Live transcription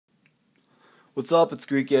What's up, it's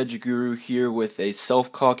GreekGadgetGuru here with a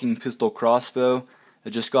self-cocking pistol crossbow. I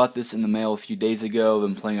just got this in the mail a few days ago. I've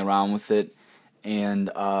been playing around with it, and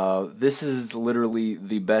this is literally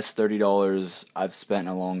the best $30 I've spent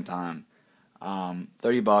in a long time.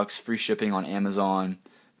 $30, free shipping on Amazon.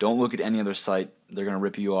 Don't look at any other site, they're going to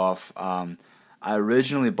rip you off. I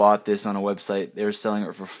originally bought this on a website. They were selling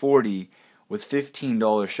it for $40 with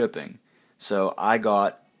 $15 shipping. So I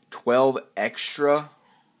got 12 extra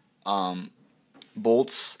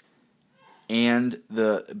bolts and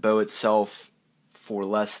the bow itself for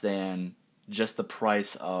less than just the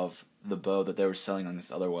price of the bow that they were selling on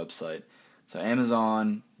this other website. So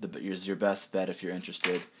Amazon is your best bet if you're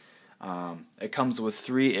interested. It comes with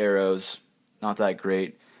 3 arrows, not that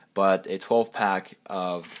great, but a 12-pack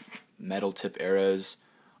of metal tip arrows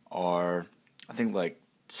are, I think, like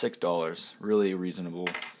 $6, really reasonable.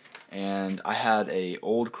 And I had a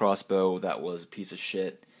old crossbow that was a piece of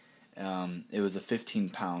shit. It was a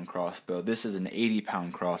 15-pound crossbow. This is an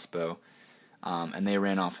 80-pound crossbow, and they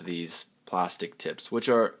ran off of these plastic tips, which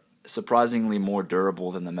are surprisingly more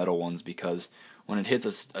durable than the metal ones because when it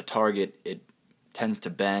hits a target, it tends to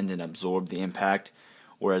bend and absorb the impact,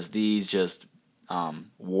 whereas these just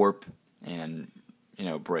warp and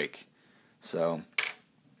break. So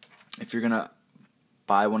if you're gonna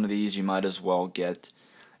buy one of these, you might as well get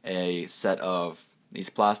a set of these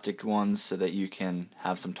plastic ones so that you can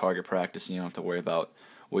have some target practice and you don't have to worry about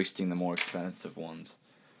wasting the more expensive ones.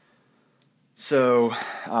 So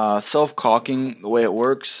self-cocking, the way it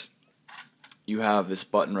works, you have this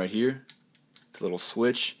button right here, it's a little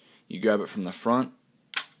switch. You grab it from the front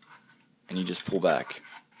and you just pull back.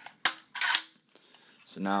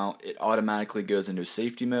 So now it automatically goes into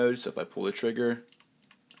safety mode. So if I pull the trigger,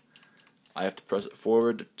 I have to press it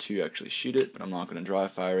forward to actually shoot it, but I'm not going to dry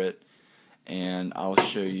fire it. And I'll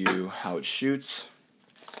show you how it shoots.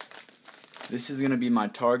 This is going to be my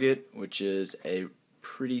target, which is a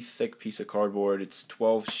pretty thick piece of cardboard. It's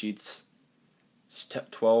 12 sheets,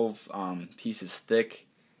 12 pieces thick,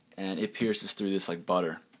 and it pierces through this like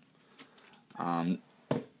butter.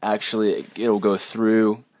 Actually, it'll go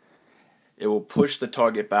through. It will push the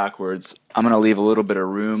target backwards. I'm going to leave a little bit of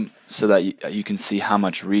room so that you can see how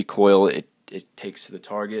much recoil it takes to the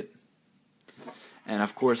target. And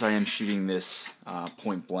of course I am shooting this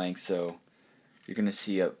point blank, so you're going to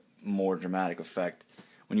see a more dramatic effect.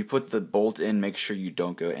 When you put the bolt in, make sure you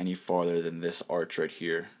don't go any farther than this arch right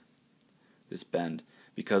here, this bend,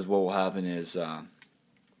 because what will happen is the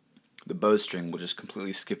bowstring will just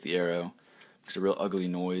completely skip the arrow. It's a real ugly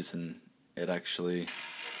noise and it actually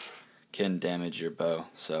can damage your bow.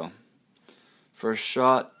 So first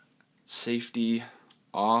shot, safety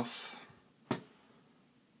off.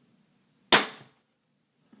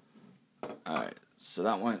 Alright, so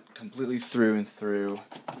that went completely through and through.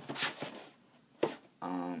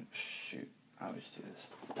 Shoot, I always do this.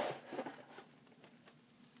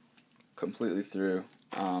 Completely through.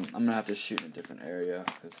 I'm going to have to shoot in a different area.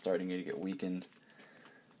 It's starting to get weakened.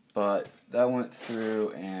 But that went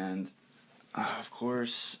through and, of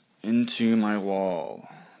course, into my wall.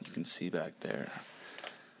 You can see back there.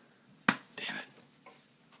 Damn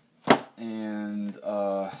it. And,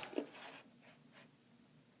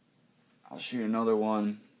 I'll shoot another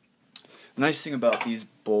one. The nice thing about these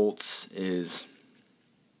bolts is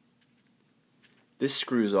this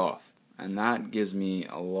screws off, and that gives me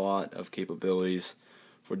a lot of capabilities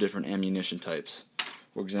for different ammunition types.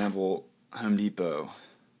 For example, Home Depot.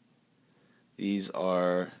 These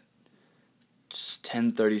are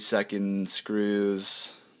 10 30-second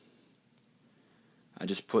screws. I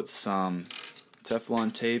just put some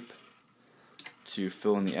Teflon tape to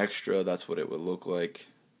fill in the extra. That's what it would look like.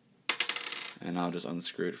 And I'll just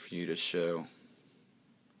unscrew it for you to show.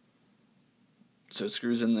 So it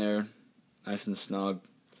screws in there, nice and snug.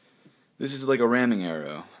 This is like a ramming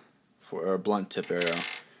arrow, or a blunt tip arrow,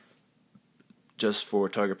 just for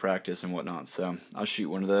target practice and whatnot. So I'll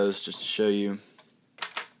shoot one of those just to show you.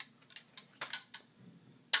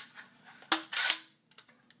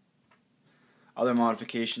 Other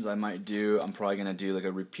modifications I might do, I'm probably going to do like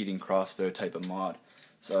a repeating crossbow type of mod,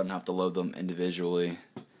 so I don't have to load them individually.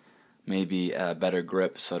 Maybe a better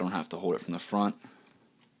grip so I don't have to hold it from the front.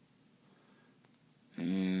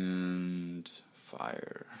 And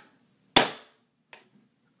fire.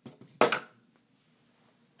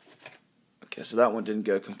 Okay, so that one didn't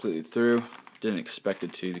go completely through. Didn't expect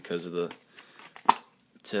it to because of the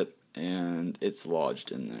tip, and it's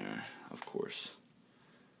lodged in there, of course.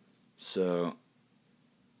 So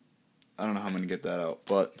I don't know how I'm going to get that out,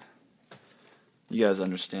 but you guys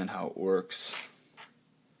understand how it works.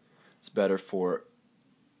 It's better for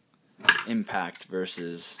impact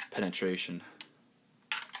versus penetration.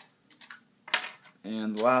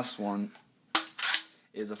 And the last one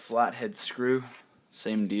is a flathead screw.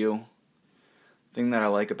 Same deal. Thing that I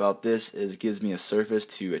like about this is it gives me a surface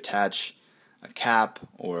to attach a cap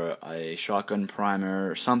or a shotgun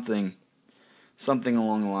primer or something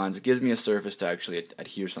along the lines. It gives me a surface to actually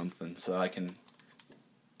adhere something so I can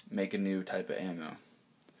make a new type of ammo.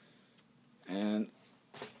 And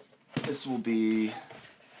this will be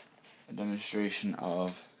a demonstration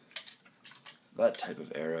of that type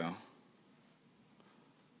of arrow.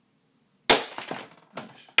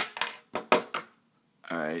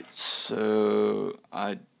 Alright, so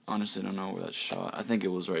I honestly don't know where that shot. I think it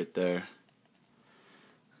was right there.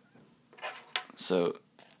 So,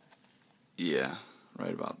 yeah,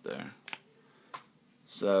 right about there.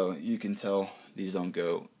 So you can tell these don't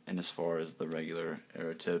go in as far as the regular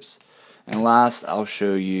arrow tips. And last, I'll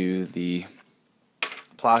show you the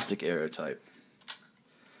plastic arrow type.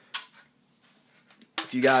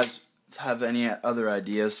 If you guys have any other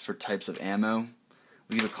ideas for types of ammo,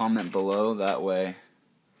 leave a comment below. That way,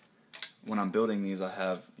 when I'm building these, I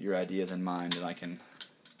have your ideas in mind and I can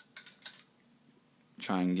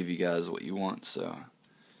try and give you guys what you want. So,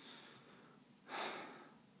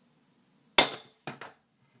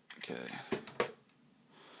 okay.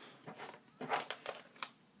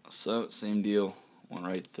 So, same deal, went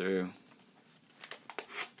right through.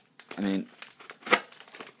 I mean,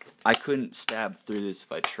 I couldn't stab through this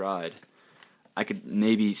if I tried. I could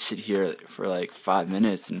maybe sit here for like 5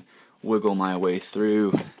 minutes and wiggle my way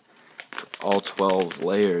through all 12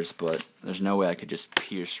 layers, but there's no way I could just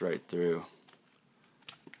pierce right through.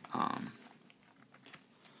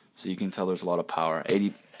 So you can tell there's a lot of power.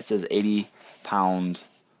 It says 80-pound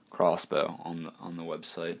crossbow on the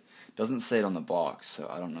website. It doesn't say it on the box, so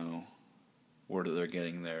I don't know where they're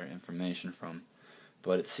getting their information from,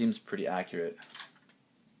 but it seems pretty accurate.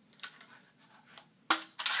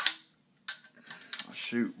 I'll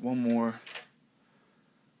shoot one more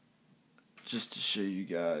just to show you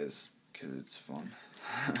guys, because it's fun.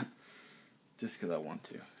 Just because I want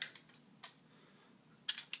to.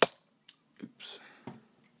 Oops.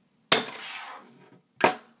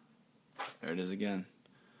 There it is again.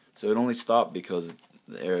 So it only stopped because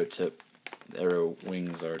the arrow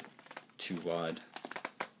wings are too wide.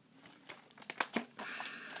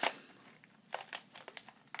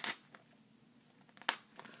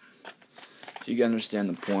 So you can understand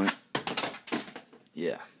the point.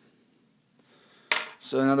 Yeah.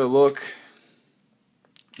 So another look.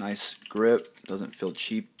 Nice grip. Doesn't feel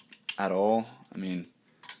cheap at all. I mean,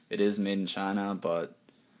 it is made in China, but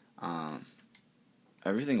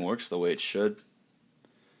everything works the way it should.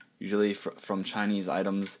 Usually from Chinese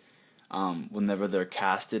items, whenever they're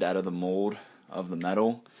casted out of the mold of the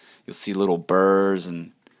metal, you'll see little burrs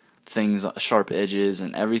and things, sharp edges,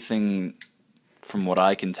 and everything, from what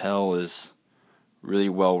I can tell, is really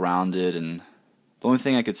well rounded. And the only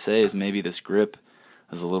thing I could say is maybe this grip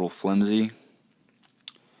is a little flimsy,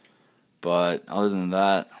 but other than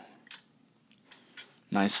that,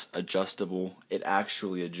 nice adjustable. It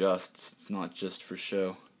actually adjusts. It's not just for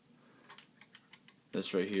show.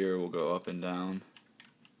 This right here will go up and down.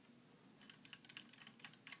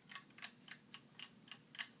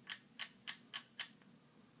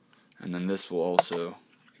 And then this will also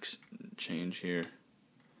change here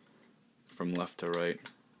from left to right.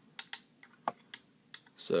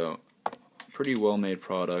 So, pretty well made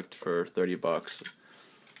product for 30 bucks.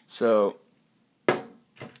 So,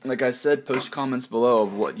 like I said, post comments below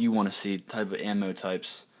of what you want to see, type of ammo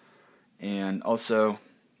types. And also,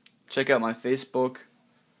 check out my Facebook.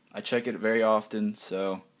 I check it very often,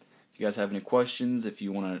 so if you guys have any questions, if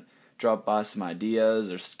you want to drop by some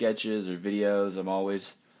ideas or sketches or videos, I'm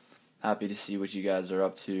always happy to see what you guys are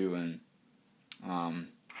up to. And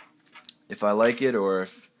if I like it, or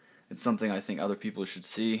if it's something I think other people should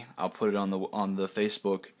see, I'll put it on the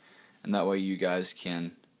Facebook, and that way you guys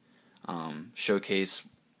can showcase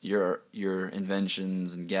your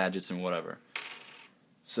inventions and gadgets and whatever.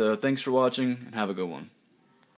 So thanks for watching, and have a good one.